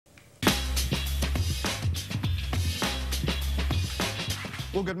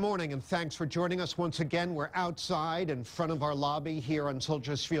Well, good morning, and thanks for joining us once again. We're outside in front of our lobby here on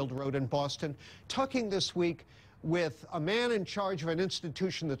Soldiers Field Road in Boston, talking this week with a man in charge of an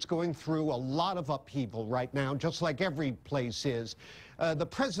institution that's going through a lot of upheaval right now, just like every place is. The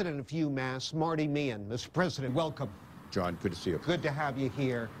president of UMass, Marty Meehan. Mr. President, welcome. John, good to see you. Good to have you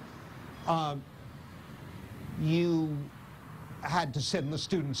here. You had to send the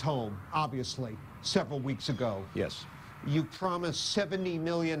students home, obviously, several weeks ago. Yes. You promised $70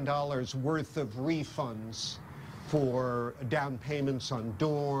 million worth of refunds for down payments on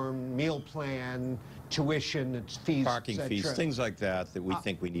dorm, meal plan, tuition, fees, parking fees, things like that that we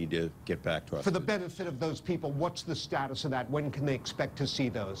think we need to get back to us. For the benefit of those people, what's the status of that? When can they expect to see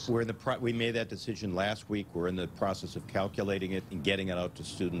those? We made that decision last week. We're in the process of calculating it and getting it out to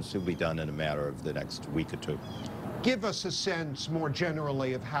students. It'll be done in a matter of the next week or two. Give us a sense more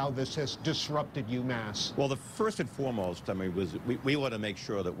generally of how this has disrupted UMass. Well, the first and foremost, I mean, was we want to make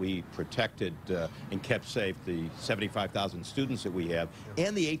sure that we protected and kept safe the 75,000 students that we have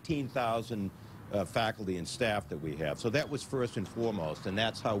and the 18,000 faculty and staff that we have. So that was first and foremost, and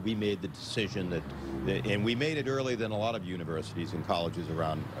that's how we made the decision and we made it earlier than a lot of universities and colleges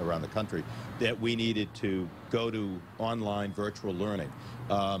around the country, that we needed to go to online virtual learning.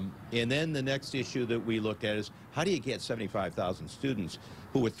 And then the next issue that we looked at is, how do you get 75,000 students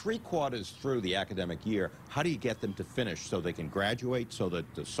who are 3/4 through the academic year, how do you get them to finish so they can graduate, so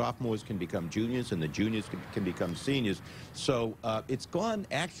that the sophomores can become juniors and the juniors can become seniors? So it's gone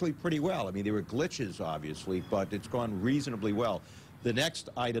actually pretty well. I mean, there were glitches, obviously, but it's gone reasonably well. The next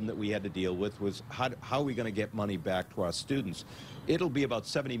item that we had to deal with was how are we going to get money back to our students? It'll be about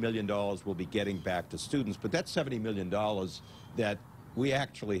 $70 million we'll be getting back to students, but that's $70 million that we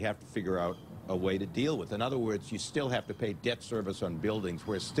actually have to figure out a way to deal with. In other words, you still have to pay debt service on buildings.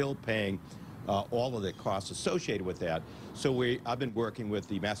 We're still paying all of the costs associated with that. So I've been working with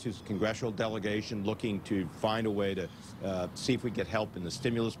the Massachusetts congressional delegation, looking to find a way to see if we get help in the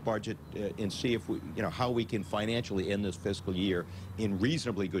stimulus budget and see if how we can financially end this fiscal year in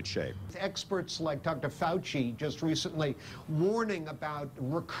reasonably good shape. Experts like Dr. Fauci just recently warning about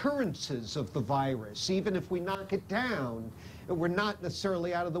recurrences of the virus. Even if we knock it down, we're not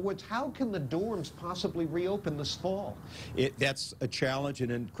necessarily out of the woods. How can the dorms possibly reopen this fall? That's a challenge,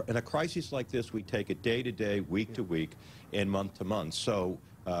 and in a crisis like this, we take it day to day, week to week, and month to month. So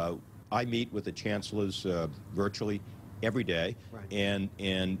I meet with the chancellors virtually every day, right. and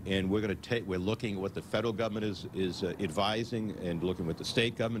we're looking at what the federal government is advising, and looking what the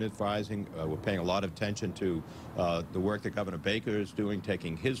state government is advising. We're paying a lot of attention to the work that Governor Baker is doing,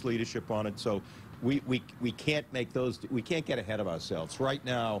 taking his leadership on it. So we can't get ahead of ourselves. Right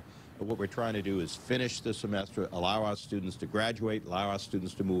now, what we're trying to do is finish the semester, allow our students to graduate, allow our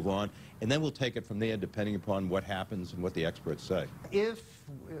students to move on, and then we'll take it from there depending upon what happens and what the experts say. If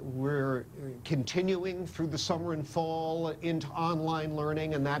we're continuing through the summer and fall into online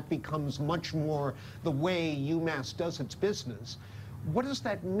learning, and that becomes much more the way UMass does its business, what does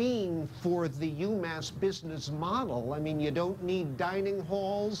that mean for the UMass business model? I mean, you don't need dining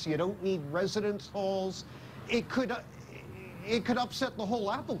halls, you don't need residence halls. It could upset the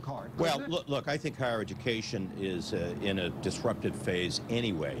whole apple cart. Well, look, I think higher education is in a disrupted phase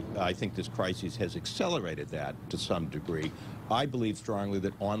anyway. I think this crisis has accelerated that to some degree. I believe strongly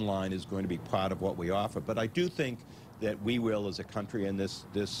that online is going to be part of what we offer, but I do think that we will, as a country, and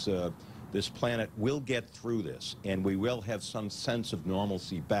this planet will get through this, and we will have some sense of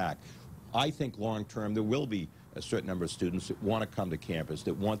normalcy back. I think long term there will be a certain number of students that want to come to campus,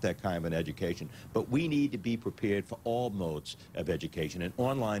 that want that kind of an education. But we need to be prepared for all modes of education, and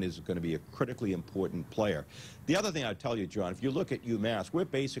online is going to be a critically important player. The other thing I'd tell you, John, if you look at UMass, we're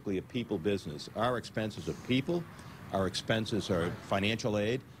basically a people business. Our expenses are people, our expenses are financial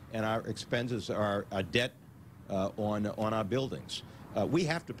aid, and our expenses are debt on our buildings. We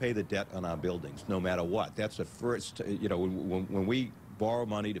have to pay the debt on our buildings, no matter what. That's the first, when we borrow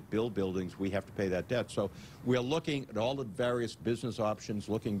money to build buildings, we have to pay that debt. So we're looking at all the various business options,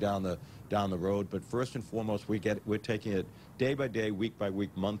 looking down the road. But first and foremost, we're taking it day by day, week by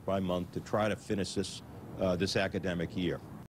week, month by month to try to finish this academic year.